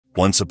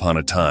Once upon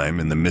a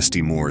time, in the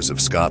misty moors of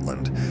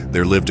Scotland,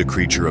 there lived a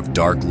creature of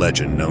dark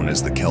legend known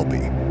as the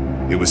Kelpie.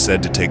 It was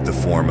said to take the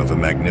form of a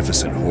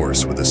magnificent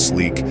horse with a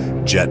sleek,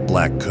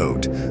 jet-black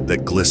coat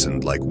that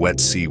glistened like wet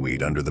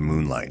seaweed under the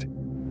moonlight.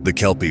 The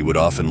Kelpie would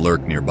often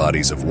lurk near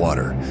bodies of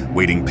water,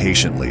 waiting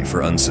patiently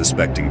for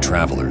unsuspecting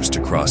travelers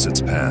to cross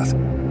its path.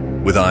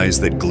 With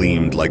eyes that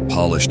gleamed like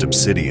polished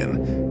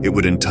obsidian, it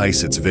would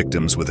entice its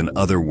victims with an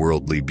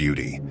otherworldly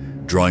beauty,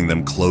 drawing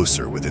them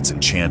closer with its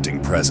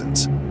enchanting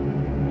presence.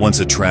 Once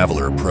a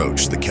traveler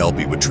approached, the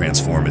Kelpie would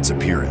transform its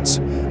appearance,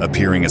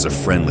 appearing as a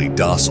friendly,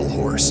 docile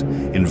horse,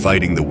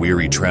 inviting the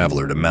weary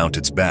traveler to mount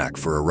its back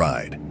for a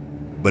ride.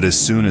 But as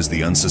soon as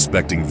the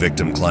unsuspecting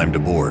victim climbed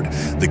aboard,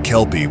 the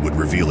Kelpie would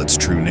reveal its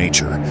true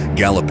nature,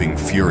 galloping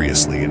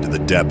furiously into the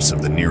depths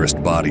of the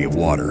nearest body of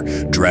water,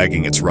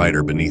 dragging its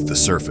rider beneath the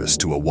surface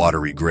to a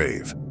watery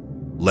grave.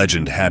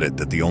 Legend had it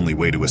that the only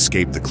way to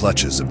escape the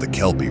clutches of the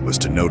Kelpie was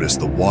to notice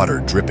the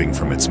water dripping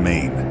from its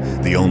mane,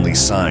 the only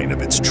sign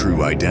of its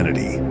true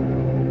identity.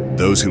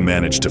 Those who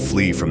managed to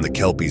flee from the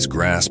Kelpie's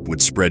grasp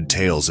would spread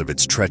tales of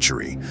its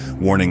treachery,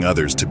 warning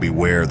others to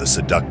beware the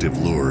seductive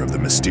lure of the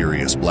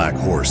mysterious black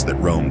horse that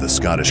roamed the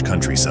Scottish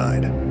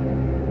countryside.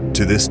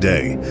 To this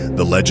day,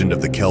 the legend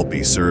of the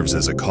Kelpie serves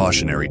as a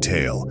cautionary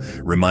tale,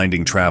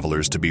 reminding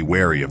travelers to be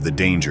wary of the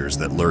dangers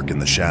that lurk in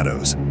the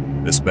shadows,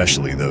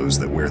 especially those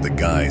that wear the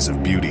guise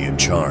of beauty and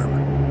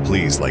charm.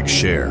 Please like,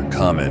 share,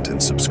 comment,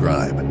 and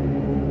subscribe.